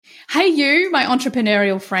Hey, you, my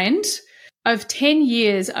entrepreneurial friend. Of 10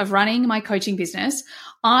 years of running my coaching business,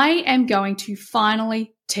 I am going to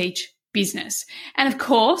finally teach business. And of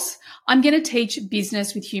course, I'm going to teach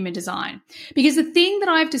business with human design, because the thing that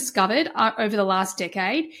I've discovered over the last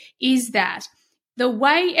decade is that the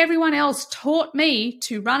way everyone else taught me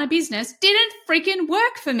to run a business didn't freaking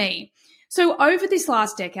work for me. So over this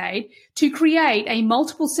last decade, to create a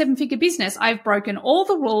multiple seven-figure business, I've broken all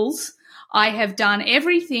the rules. I have done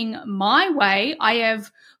everything my way. I have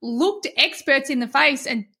looked experts in the face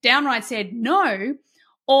and downright said no,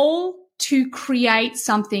 all to create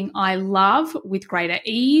something I love with greater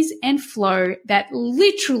ease and flow that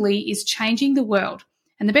literally is changing the world.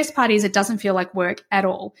 And the best part is it doesn't feel like work at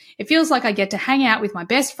all. It feels like I get to hang out with my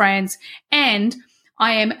best friends and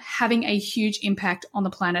I am having a huge impact on the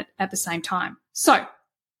planet at the same time. So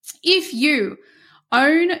if you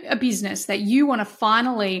own a business that you want to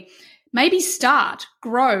finally maybe start,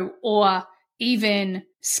 grow, or even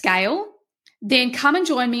scale, then come and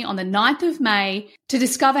join me on the 9th of May to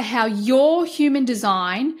discover how your human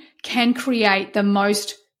design can create the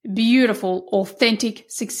most beautiful, authentic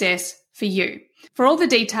success for you. For all the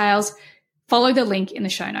details, follow the link in the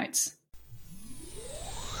show notes.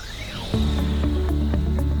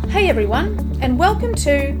 Hey everyone, and welcome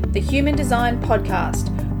to the Human Design Podcast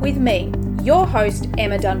with me, your host,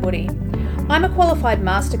 Emma Dunwoody. I'm a qualified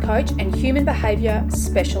master coach and human behaviour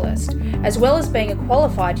specialist, as well as being a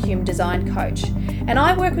qualified human design coach. And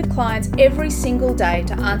I work with clients every single day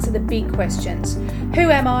to answer the big questions. Who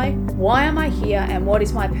am I? Why am I here? And what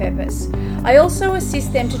is my purpose? I also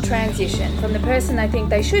assist them to transition from the person they think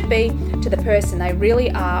they should be to the person they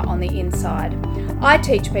really are on the inside. I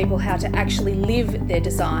teach people how to actually live their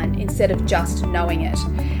design instead of just knowing it.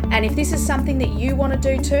 And if this is something that you want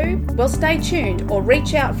to do too, well, stay tuned or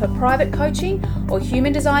reach out for private coaching or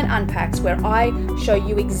Human Design Unpacks, where I show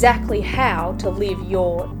you exactly how to live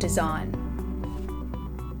your design.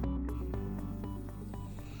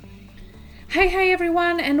 Hey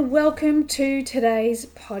everyone, and welcome to today's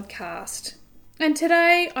podcast. And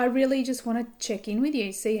today I really just want to check in with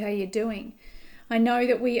you, see how you're doing. I know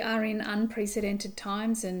that we are in unprecedented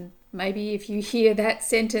times, and maybe if you hear that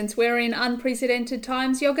sentence, we're in unprecedented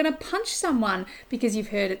times, you're going to punch someone because you've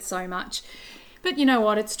heard it so much. But you know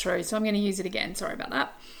what? It's true, so I'm going to use it again. Sorry about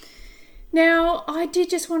that. Now, I did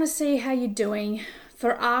just want to see how you're doing.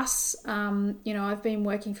 For us, I've been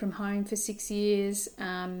working from home for 6 years.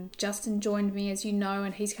 Justin joined me, as you know,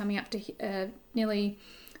 and he's coming up to nearly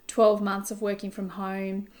 12 months of working from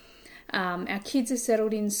home. Our kids have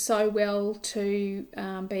settled in so well to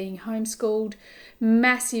being homeschooled.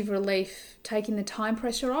 Massive relief. Taking the time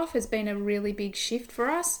pressure off has been a really big shift for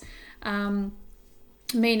us.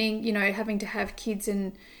 Meaning, having to have kids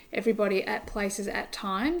and everybody at places at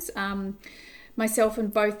times. Myself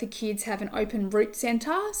and both the kids have an open root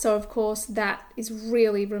centre. So, of course, that is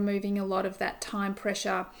really removing a lot of that time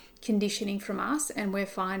pressure conditioning from us. And we're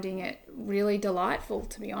finding it really delightful,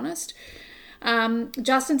 to be honest.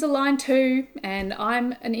 Justin's a line 2 and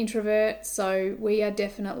I'm an introvert, so we are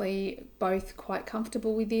definitely both quite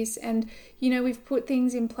comfortable with this. And, we've put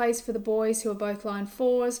things in place for the boys who are both line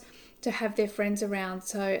 4s to have their friends around,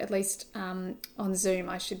 so at least on Zoom,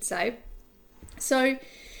 I should say. So,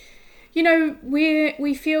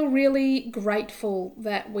 we feel really grateful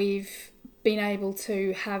that we've been able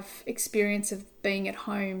to have experience of being at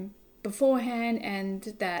home beforehand,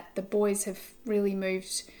 and that the boys have really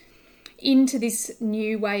moved into this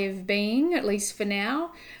new way of being, at least for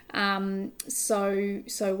now, so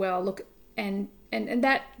well. Look, and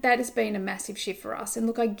that has been a massive shift for us. And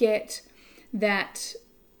look, I get that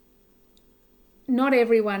not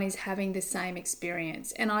everyone is having the same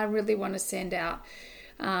experience, and I really want to send out,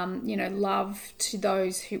 love to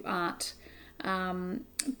those who aren't,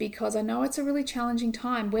 because I know it's a really challenging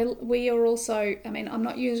time. We are also, I'm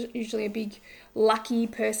not usually a big lucky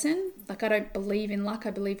person. Like, I don't believe in luck.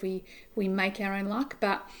 I believe we make our own luck.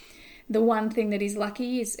 But the one thing that is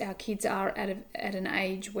lucky is our kids are at an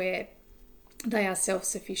age where they are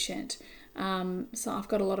self-sufficient. So I've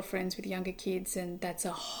got a lot of friends with younger kids, and that's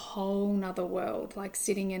a whole nother world. Like,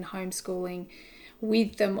 sitting and homeschooling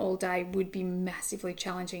with them all day would be massively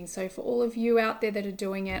challenging. So for all of you out there that are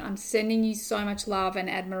doing it, I'm sending you so much love and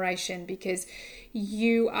admiration, because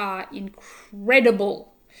you are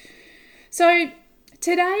incredible. So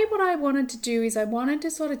today what I wanted to do is I wanted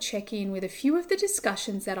to sort of check in with a few of the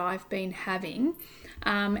discussions that I've been having,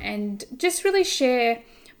 and just really share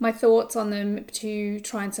my thoughts on them to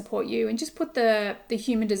try and support you, and just put the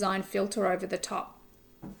human design filter over the top.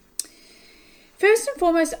 First and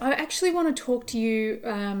foremost, I actually want to talk to you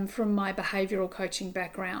from my behavioural coaching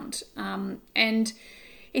background. And,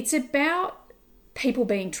 It's about people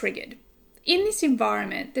being triggered. In this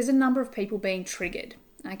environment, there's a number of people being triggered,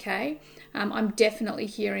 okay? I'm definitely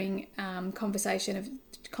hearing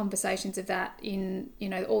conversations of that in,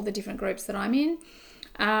 all the different groups that I'm in.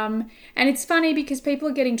 And it's funny because people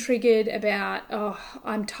are getting triggered about,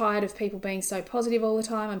 I'm tired of people being so positive all the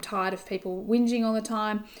time. I'm tired of people whinging all the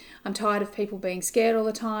time. I'm tired of people being scared all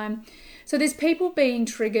the time. So there's people being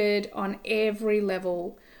triggered on every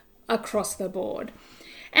level across the board.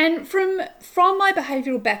 And from my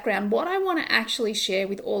behavioural background, what I want to actually share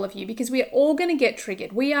with all of you, because we are all going to get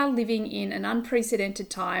triggered. We are living in an unprecedented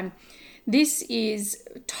time. This is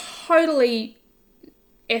totally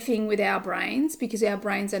effing with our brains because our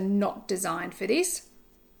brains are not designed for this.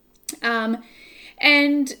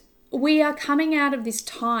 And we are coming out of this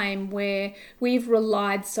time where we've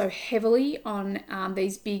relied so heavily on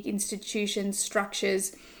these big institutions,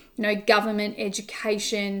 structures, government,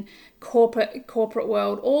 education, corporate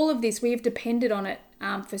world, all of this. We have depended on it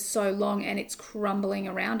for so long, and it's crumbling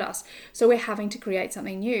around us. So we're having to create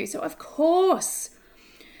something new. So of course,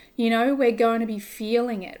 we're going to be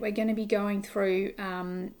feeling it. We're going to be going through,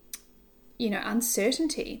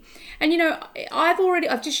 uncertainty. And,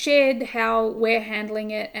 I've just shared how we're handling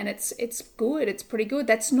it, and it's good. It's pretty good.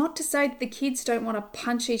 That's not to say that the kids don't want to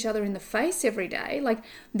punch each other in the face every day. Like,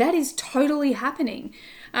 that is totally happening.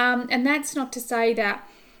 And that's not to say that,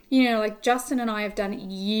 Justin and I have done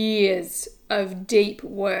years of deep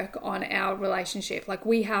work on our relationship. Like,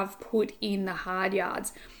 we have put in the hard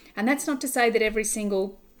yards. And that's not to say that every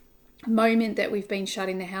single moment that we've been shut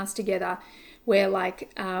in the house together, we're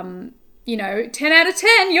like, 10 out of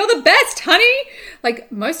 10, you're the best, honey.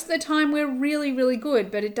 Like, most of the time we're really, really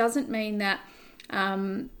good, but it doesn't mean that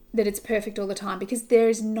that it's perfect all the time, because there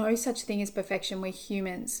is no such thing as perfection. We're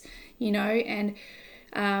humans, and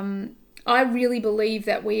I really believe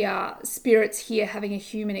that we are spirits here having a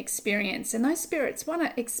human experience, and those spirits want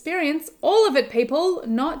to experience all of it, people,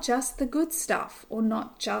 not just the good stuff or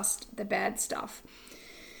not just the bad stuff.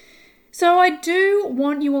 So I do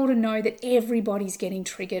want you all to know that everybody's getting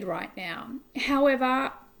triggered right now.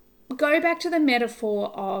 However, go back to the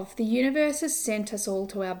metaphor of the universe has sent us all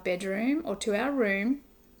to our bedroom or to our room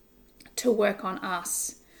to work on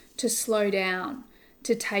us, to slow down,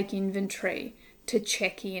 to take inventory, to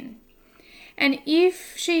check in. And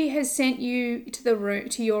if she has sent you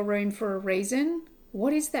to your room for a reason,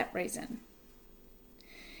 what is that reason?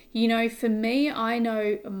 For me, I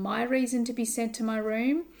know my reason to be sent to my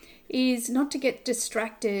room is not to get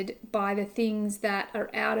distracted by the things that are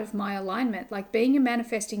out of my alignment. Like, being a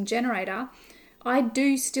manifesting generator, I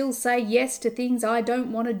do still say yes to things I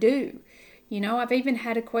don't want to do. I've even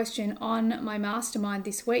had a question on my mastermind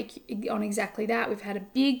this week on exactly that. We've had a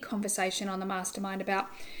big conversation on the mastermind about,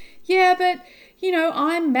 but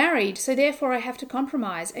I'm married, so therefore I have to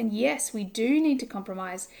compromise. And yes, we do need to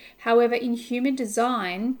compromise. However, in human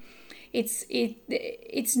design,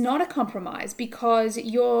 it's not a compromise, because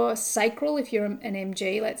your sacral, if you're an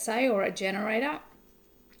MG, let's say, or a generator,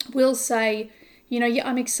 will say,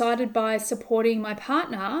 I'm excited by supporting my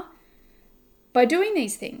partner by doing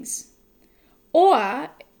these things. Or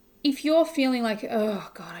if you're feeling like, oh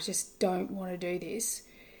God, I just don't want to do this,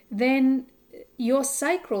 then your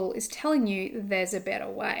sacral is telling you there's a better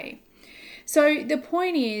way. So the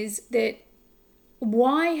point is that,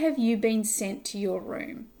 why have you been sent to your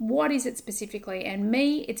room? What is it specifically? And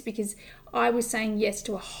me, it's because I was saying yes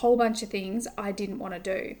to a whole bunch of things I didn't want to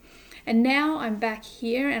do. And now I'm back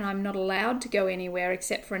here and I'm not allowed to go anywhere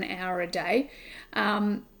except for an hour a day.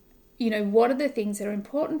 What are the things that are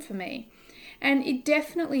important for me? And it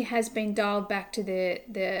definitely has been dialed back to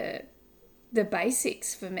the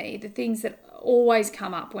basics for me, the things that always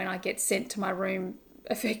come up when I get sent to my room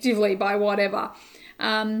effectively by whatever.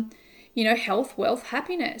 Health, wealth,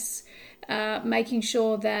 happiness, making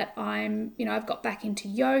sure that I've got back into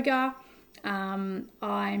yoga.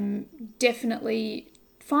 I'm definitely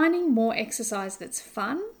finding more exercise that's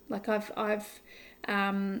fun. Like I've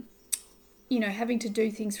having to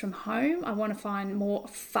do things from home. I want to find more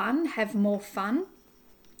fun, have more fun.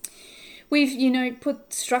 We've,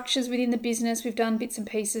 put structures within the business. We've done bits and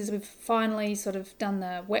pieces. We've finally sort of done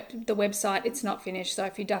the website. It's not finished. So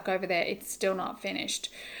if you duck over there, it's still not finished.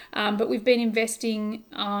 But we've been investing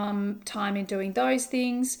time in doing those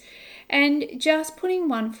things and just putting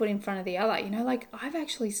one foot in front of the other. I've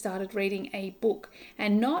actually started reading a book,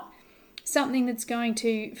 and not something that's going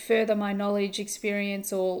to further my knowledge,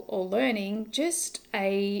 experience, or learning, just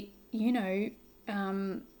a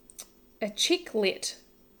chick lit.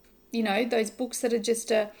 Those books that are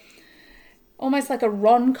just almost like a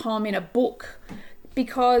rom-com in a book,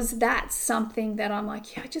 because that's something that I'm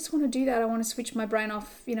like, yeah, I just want to do that. I want to switch my brain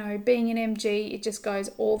off. Being an MG, it just goes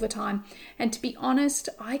all the time. And to be honest,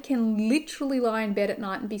 I can literally lie in bed at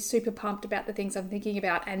night and be super pumped about the things I'm thinking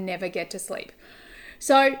about and never get to sleep.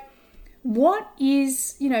 So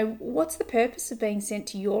what's the purpose of being sent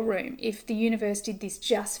to your room if the universe did this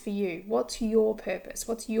just for you? What's your purpose?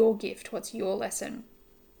 What's your gift? What's your lesson?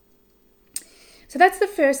 So that's the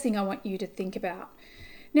first thing I want you to think about.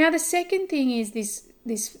 Now, the second thing is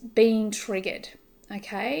this being triggered,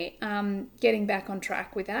 okay? Getting back on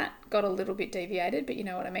track with that. Got a little bit deviated, but you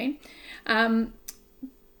know what I mean.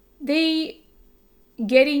 The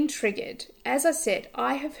getting triggered. As I said,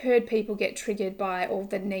 I have heard people get triggered by all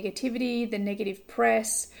the negativity, the negative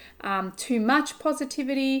press, too much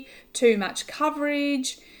positivity, too much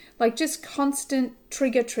coverage, like just constant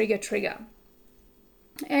trigger.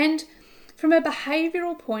 And from a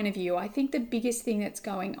behavioural point of view, I think the biggest thing that's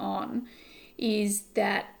going on is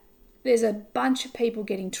that there's a bunch of people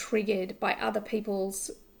getting triggered by other people's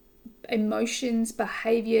emotions,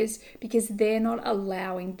 behaviours, because they're not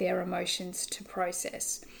allowing their emotions to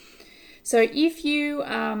process. So if you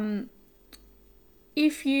are,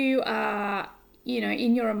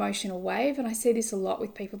 in your emotional wave, and I see this a lot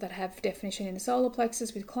with people that have definition in the solar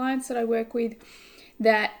plexus, with clients that I work with,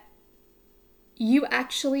 that you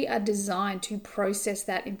actually are designed to process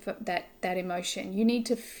that emotion. You need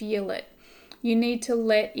to feel it. You need to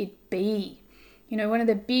let it be. One of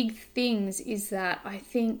the big things is that I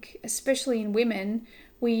think, especially in women,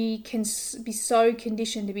 we can be so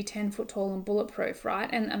conditioned to be 10 foot tall and bulletproof, right?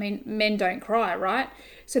 And I mean, men don't cry, right?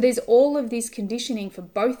 So there's all of this conditioning for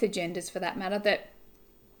both the genders, for that matter, that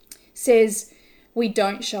says we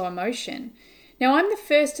don't show emotion. Now, I'm the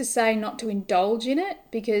first to say not to indulge in it,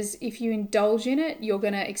 because if you indulge in it, you're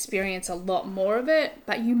going to experience a lot more of it,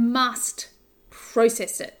 but you must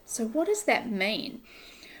process it. So what does that mean?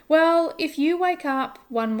 Well, if you wake up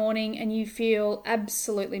one morning and you feel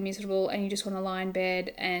absolutely miserable and you just want to lie in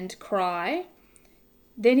bed and cry,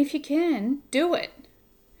 then if you can, do it.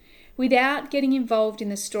 Without getting involved in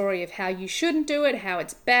the story of how you shouldn't do it, how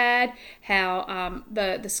it's bad, how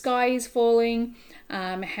the sky is falling,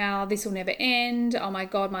 how this will never end, oh my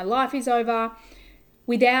God, my life is over.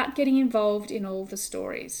 Without getting involved in all the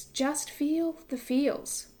stories, just feel the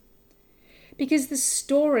feels. Because the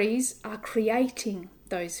stories are creating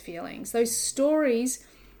those feelings. Those stories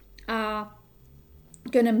are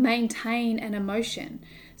going to maintain an emotion.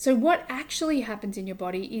 So what actually happens in your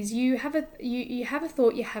body is you have a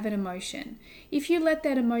thought, you have an emotion. If you let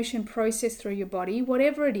that emotion process through your body,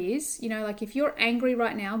 whatever it is, like if you're angry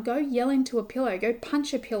right now, go yell into a pillow, go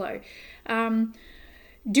punch a pillow,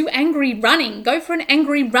 do angry running, go for an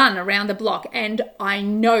angry run around the block. And I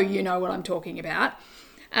know you know what I'm talking about.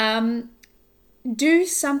 Do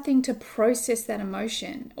something to process that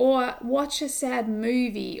emotion, or watch a sad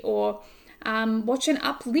movie, or watch an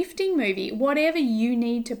uplifting movie, whatever you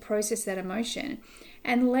need to process that emotion,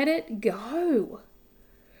 and let it go.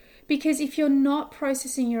 Because if you're not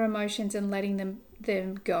processing your emotions and letting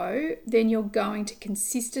them go, then you're going to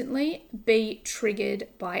consistently be triggered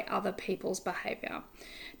by other people's behavior.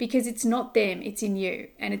 Because it's not them, it's in you.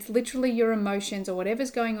 And it's literally your emotions or whatever's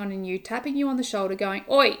going on in you tapping you on the shoulder going,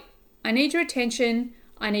 oi, I need your attention.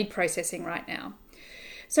 I need processing right now.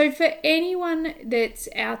 So for anyone that's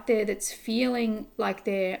out there that's feeling like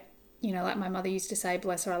they're, like my mother used to say,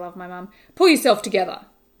 bless her, I love my mum, pull yourself together.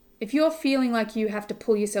 If you're feeling like you have to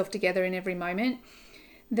pull yourself together in every moment,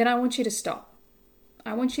 then I want you to stop.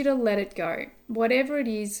 I want you to let it go. Whatever it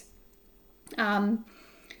is,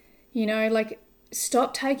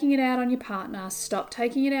 stop taking it out on your partner, stop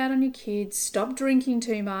taking it out on your kids, stop drinking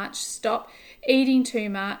too much, stop eating too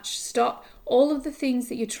much, stop all of the things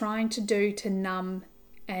that you're trying to do to numb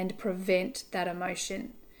and prevent that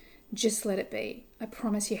emotion. Just let it be. I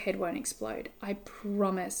promise your head won't explode. I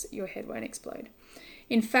promise your head won't explode.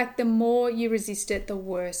 In fact, the more you resist it, the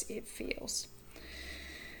worse it feels.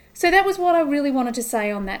 So that was what I really wanted to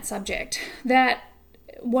say on that subject, that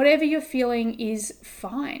whatever you're feeling is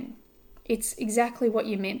fine. It's exactly what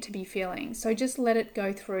you're meant to be feeling. So just let it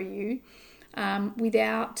go through you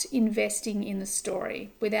without investing in the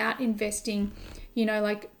story, without investing,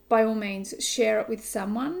 by all means, share it with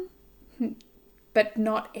someone, but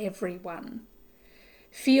not everyone.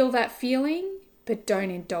 Feel that feeling, but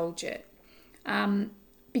don't indulge it.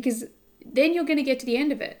 Because then you're going to get to the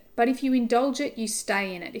end of it. But if you indulge it, you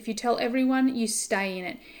stay in it. If you tell everyone, you stay in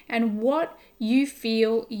it. And what you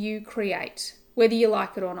feel, you create, whether you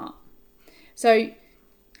like it or not. So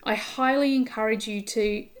I highly encourage you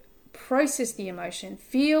to process the emotion,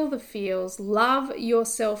 feel the feels, love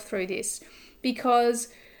yourself through this, because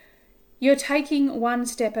You're taking one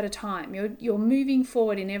step at a time. You're moving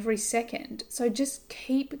forward in every second. So just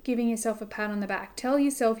keep giving yourself a pat on the back. Tell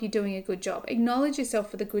yourself you're doing a good job. Acknowledge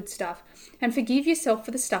yourself for the good stuff and forgive yourself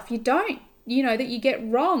for the stuff you don't, that you get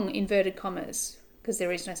wrong, inverted commas, because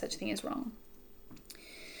there is no such thing as wrong.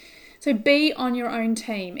 So be on your own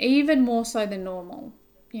team, even more so than normal,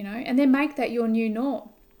 and then make that your new norm.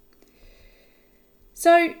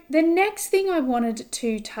 So the next thing I wanted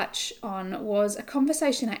to touch on was a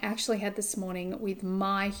conversation I actually had this morning with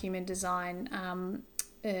my human design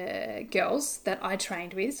girls that I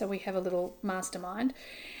trained with. So we have a little mastermind,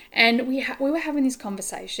 and we were having this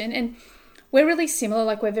conversation, and we're really similar.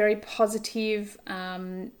 Like, we're very positive,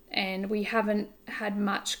 and we haven't had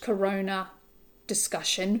much corona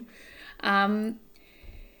discussion.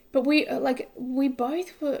 But we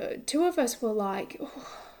both were, two of us were like,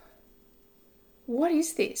 oh, what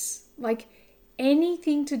is this? Like,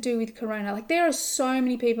 anything to do with corona. Like, there are so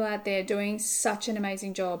many people out there doing such an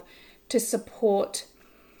amazing job to support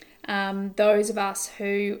those of us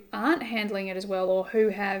who aren't handling it as well, or who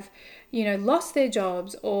have, lost their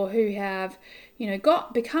jobs, or who have,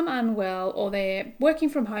 become unwell, or they're working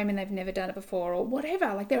from home and they've never done it before, or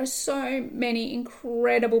whatever. Like, there are so many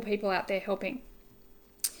incredible people out there helping.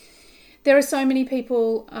 There are so many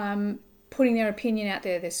people putting their opinion out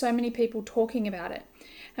there. There's so many people talking about it.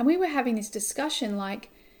 And we were having this discussion, like,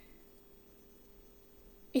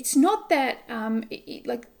 it's not that,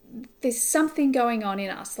 there's something going on in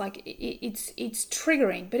us. Like, it's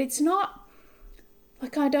triggering, but it's not,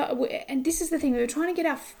 like, and this is the thing, we were trying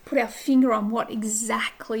to put our finger on what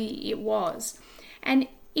exactly it was. And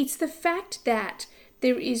it's the fact that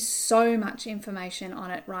there is so much information on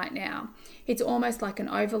it right now. It's almost like an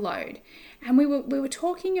overload. And we were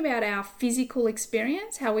talking about our physical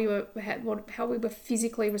experience, how we were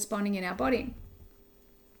physically responding in our body.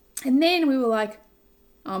 And then we were like,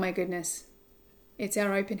 oh my goodness, it's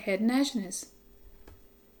our open head and ajnas.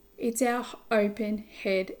 It's our open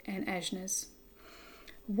head and ajnas.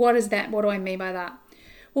 What is that? What do I mean by that?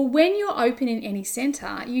 Well, when you're open in any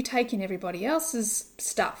center, you take in everybody else's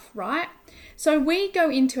stuff, right? So we go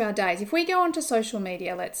into our days. If we go onto social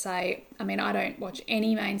media, let's say, I don't watch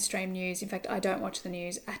any mainstream news. In fact, I don't watch the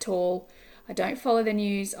news at all. I don't follow the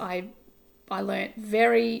news. I learnt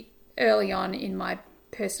very early on in my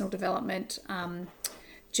personal development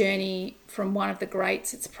journey from one of the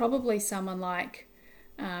greats. It's probably someone like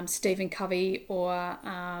Stephen Covey or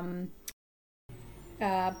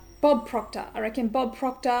Bob Proctor. I reckon Bob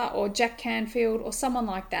Proctor or Jack Canfield or someone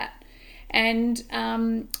like that.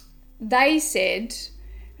 And they said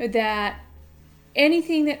that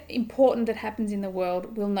anything that important that happens in the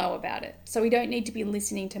world, we'll know about it. So we don't need to be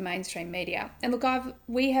listening to mainstream media. And look,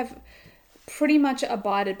 we have pretty much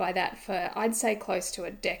abided by that for, I'd say, close to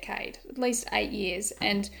a decade, at least 8 years.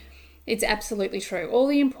 And it's absolutely true. All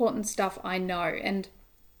the important stuff I know. And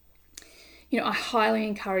I highly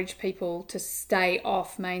encourage people to stay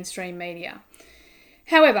off mainstream media.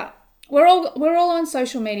 However, we're all on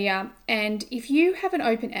social media, and if you have an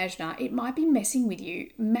open ajna, it might be messing with you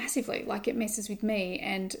massively, like it messes with me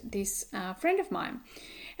and this friend of mine.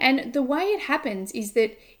 And the way it happens is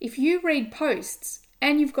that if you read posts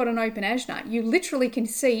and you've got an open ajna, you literally can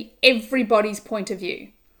see everybody's point of view.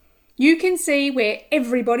 You can see where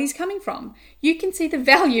everybody's coming from. You can see the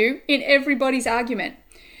value in everybody's argument.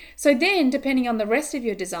 So then, depending on the rest of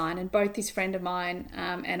your design, and both this friend of mine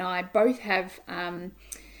and I both have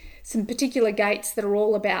some particular gates that are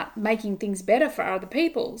all about making things better for other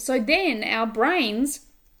people. So then our brains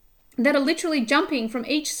that are literally jumping from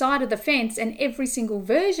each side of the fence, and every single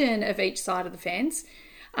version of each side of the fence,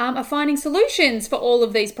 are finding solutions for all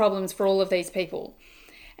of these problems for all of these people.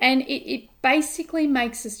 And it basically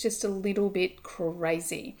makes us just a little bit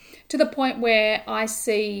crazy, to the point where I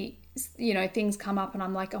see things come up and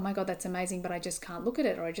I'm like, oh my God, that's amazing, but I just can't look at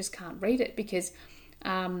it, or I just can't read it, because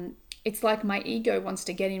it's like my ego wants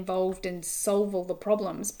to get involved and solve all the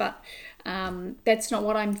problems. But that's not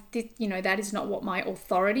what that is not what my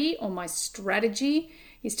authority or my strategy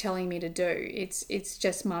is telling me to do. It's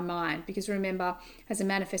just my mind, because remember, as a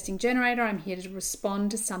manifesting generator, I'm here to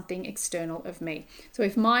respond to something external of me. So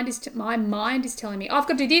if my mind is telling me, oh, I've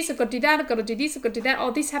got to do this, I've got to do that, I've got to do this, I've got to do that,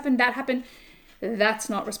 oh, this happened, that happened, that's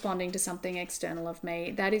not responding to something external of me.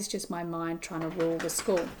 That is just my mind trying to rule the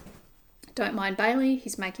school. Don't mind Bailey,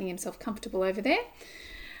 he's making himself comfortable over there.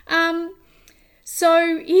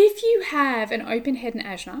 So if you have an open head and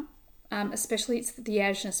ajna, especially it's the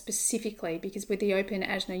ajna specifically, because with the open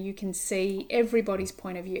ajna you can see everybody's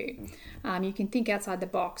point of view. You can think outside the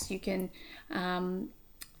box. You can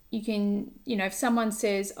if someone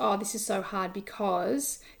says, oh, this is so hard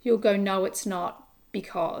because, you'll go, no, it's not,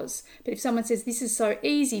 because. But if someone says this is so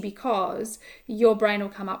easy because, your brain will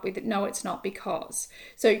come up with it, no, it's not because.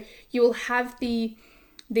 So you'll have the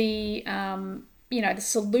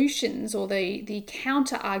solutions or the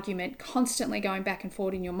counter argument constantly going back and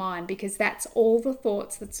forth in your mind, because that's all the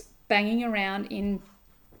thoughts that's banging around in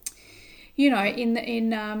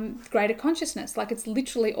greater consciousness. Like, it's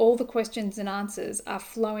literally all the questions and answers are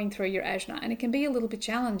flowing through your ajna, and it can be a little bit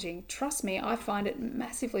challenging. Trust me, I find it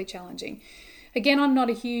massively challenging. Again, I'm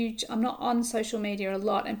not on social media a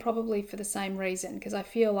lot, and probably for the same reason, because I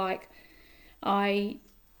feel like I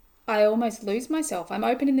almost lose myself. I'm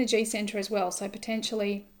open in the G Center as well, so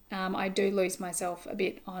potentially I do lose myself a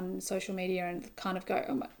bit on social media and kind of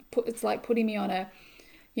go, it's like putting me on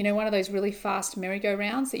one of those really fast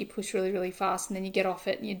merry-go-rounds that you push really, really fast and then you get off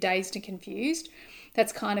it and you're dazed and confused.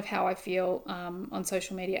 That's kind of how I feel on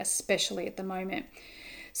social media, especially at the moment.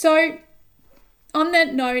 So on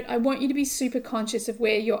that note, I want you to be super conscious of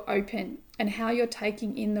where you're open and how you're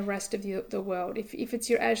taking in the rest of the world. If it's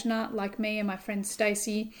your ajna, like me and my friend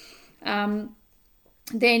Stacey, then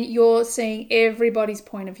you're seeing everybody's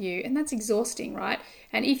point of view, and that's exhausting, right?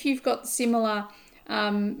 And if you've got similar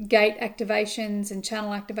gate activations and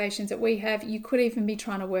channel activations that we have, you could even be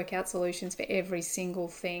trying to work out solutions for every single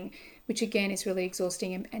thing, which again is really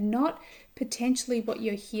exhausting and not potentially what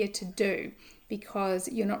you're here to do, because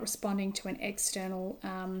you're not responding to an external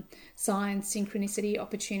sign, synchronicity,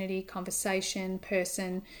 opportunity, conversation,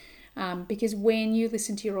 person. Because when you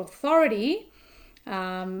listen to your authority,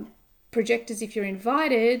 projectors, if you're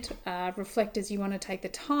invited, reflectors, you want to take the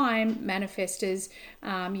time, manifestors,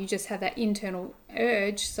 you just have that internal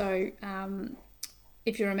urge. So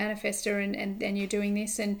if you're a manifestor and you're doing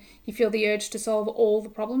this and you feel the urge to solve all the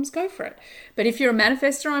problems, go for it. But if you're a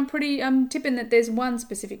manifestor, I'm tipping that there's one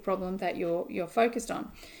specific problem that you're focused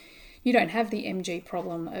on. You don't have the MG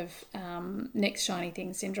problem of next shiny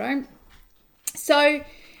thing syndrome. So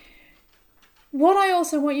what I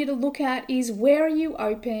also want you to look at is, where are you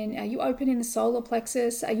open? Are you open in the solar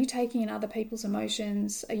plexus? Are you taking in other people's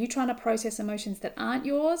emotions? Are you trying to process emotions that aren't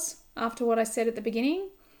yours after what I said at the beginning?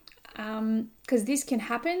 Because this can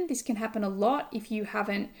happen. This can happen a lot if you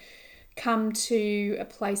haven't come to a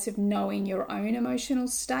place of knowing your own emotional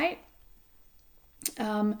state.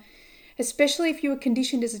 Especially if you were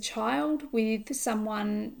conditioned as a child with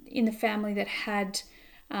someone in the family that had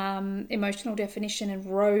emotional definition and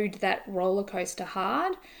rode that roller coaster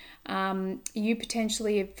hard. You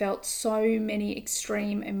potentially have felt so many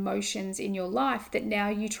extreme emotions in your life that now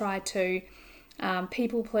you try to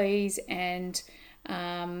people please and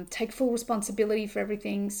take full responsibility for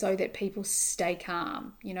everything so that people stay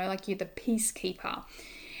calm, like you're the peacekeeper.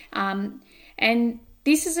 And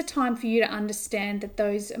this is a time for you to understand that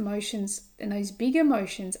those emotions and those big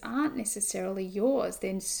emotions aren't necessarily yours.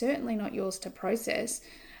 They're certainly not yours to process.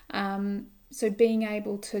 So being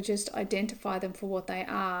able to just identify them for what they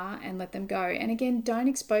are and let them go. And again, don't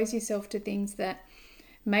expose yourself to things that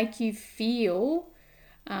make you feel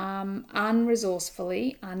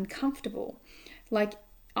unresourcefully uncomfortable. Like,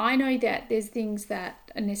 I know that there's things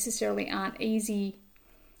that necessarily aren't easy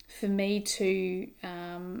for me to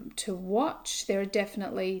watch. There are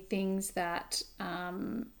definitely things that,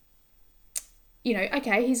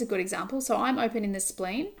 okay, here's a good example. So I'm open in the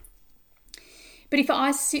spleen. But if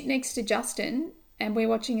I sit next to Justin and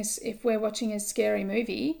if we're watching a scary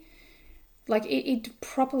movie, like it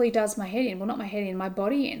properly does my head in. Well, not my head in, my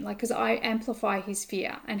body in. Like, because I amplify his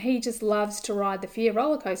fear, and he just loves to ride the fear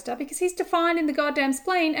roller coaster because he's defined in the goddamn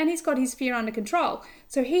spleen and he's got his fear under control.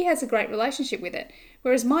 So he has a great relationship with it.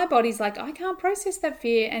 Whereas my body's like, I can't process that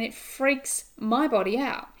fear, and it freaks my body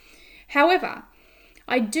out. However,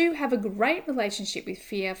 I do have a great relationship with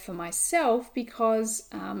fear for myself because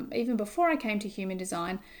even before I came to human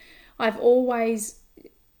design, I've always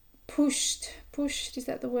pushed, is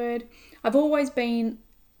that the word? I've always been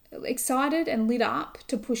excited and lit up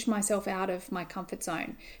to push myself out of my comfort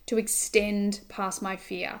zone, to extend past my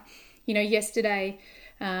fear. Yesterday,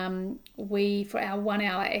 for our 1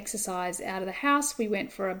 hour exercise out of the house, we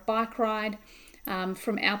went for a bike ride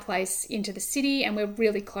from our place into the city, and we're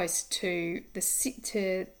really close to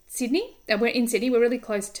Sydney. We're in Sydney. We're really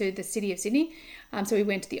close to the city of Sydney. So we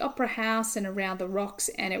went to the Opera House and around the rocks,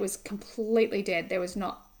 and it was completely dead. There was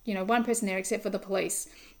not, one person there except for the police,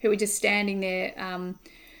 who were just standing there.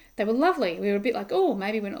 They were lovely. We were a bit like, oh,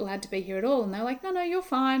 maybe we're not allowed to be here at all. And they're like, no, you're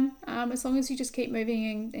fine. As long as you just keep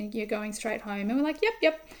moving and you're going straight home. And we're like,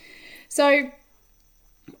 yep. So,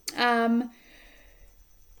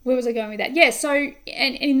 where was I going with that? Yeah, so,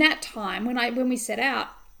 and in that time, when we set out,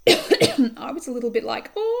 I was a little bit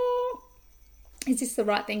like, oh, is this the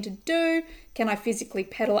right thing to do? Can I physically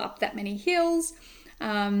pedal up that many hills?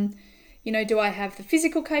 Do I have the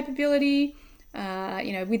physical capability?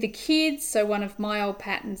 With the kids. So one of my old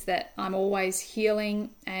patterns that I'm always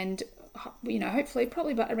healing, and hopefully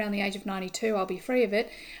probably around the age of 92 I'll be free of it,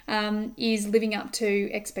 is living up to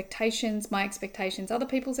expectations, my expectations, other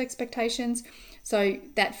people's expectations. So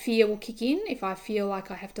that fear will kick in if I feel like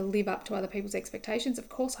I have to live up to other people's expectations. Of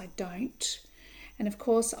course I don't. And of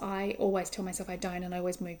course I always tell myself I don't, and I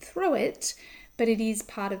always move through it. But it is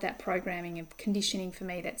part of that programming and conditioning for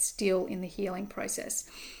me that's still in the healing process.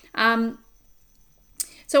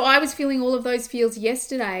 So I was feeling all of those feels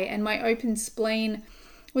yesterday, and my open spleen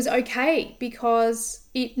was okay because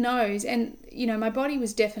it knows. And, my body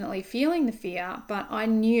was definitely feeling the fear, but I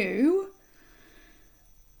knew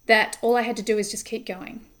that all I had to do was just keep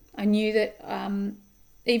going. I knew that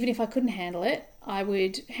even if I couldn't handle it, I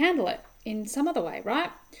would handle it in some other way,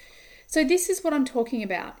 right? So this is what I'm talking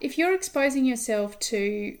about. If you're exposing yourself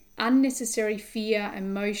to unnecessary fear,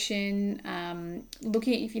 emotion,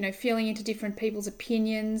 feeling into different people's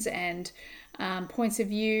opinions and points of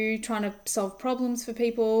view, trying to solve problems for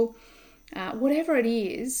people, whatever it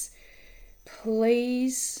is,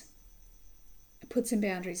 please put some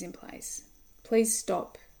boundaries in place. Please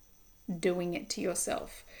stop doing it to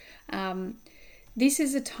yourself. This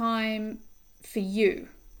is a time for you.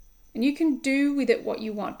 And you can do with it what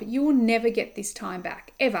you want, but you will never get this time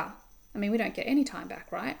back, ever. I mean, we don't get any time back,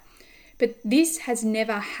 right? But this has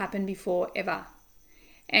never happened before, ever.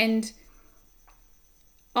 And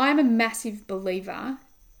I'm a massive believer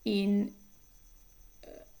in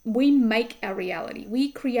we make our reality. We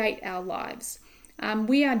create our lives.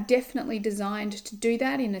 We are definitely designed to do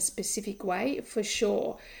that in a specific way, for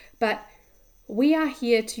sure. But we are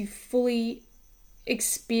here to fully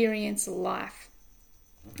experience life.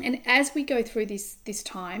 And as we go through this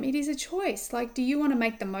time, it is a choice. Like, do you want to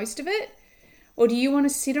make the most of it? Or do you want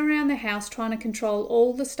to sit around the house trying to control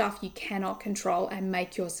all the stuff you cannot control and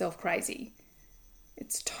make yourself crazy?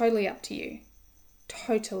 It's totally up to you.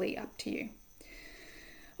 Totally up to you.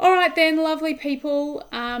 All right then, lovely people.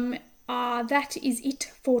 That is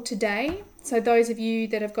it for today. So those of you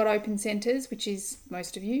that have got open centres, which is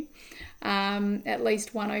most of you, at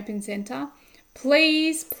least one open centre,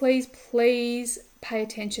 please, please, please pay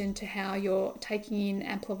attention to how you're taking in,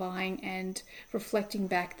 amplifying and reflecting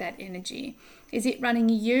back that energy. Is it running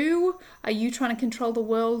you? Are you trying to control the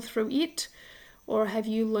world through it? Or have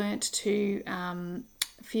you learnt to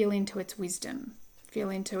feel into its wisdom,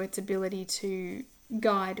 feel into its ability to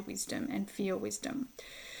guide wisdom and feel wisdom?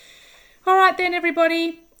 All right then,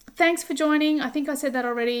 everybody. Thanks for joining. I think I said that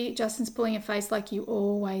already. Justin's pulling a face like you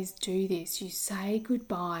always do this. You say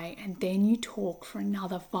goodbye and then you talk for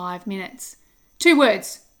another 5 minutes. 2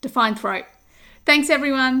 words, define throat. Thanks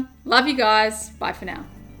everyone. Love you guys. Bye for now.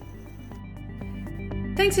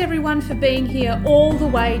 Thanks everyone for being here all the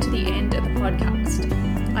way to the end of the podcast.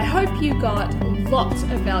 I hope you got lots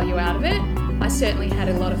of value out of it. I certainly had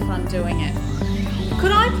a lot of fun doing it.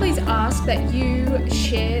 Could I please ask that you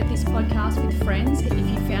share this podcast with friends if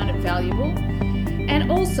you found it valuable?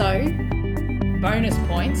 And also, bonus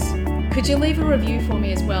points, could you leave a review for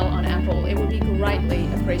me as well on Apple? It would be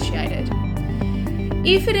greatly appreciated.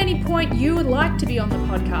 If at any point you would like to be on the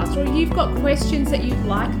podcast, or you've got questions that you'd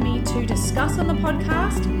like me to discuss on the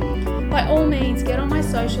podcast, by all means get on my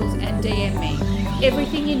socials and DM me.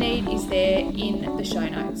 Everything you need is there in the show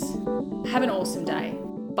notes. Have an awesome day.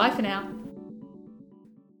 Bye for now.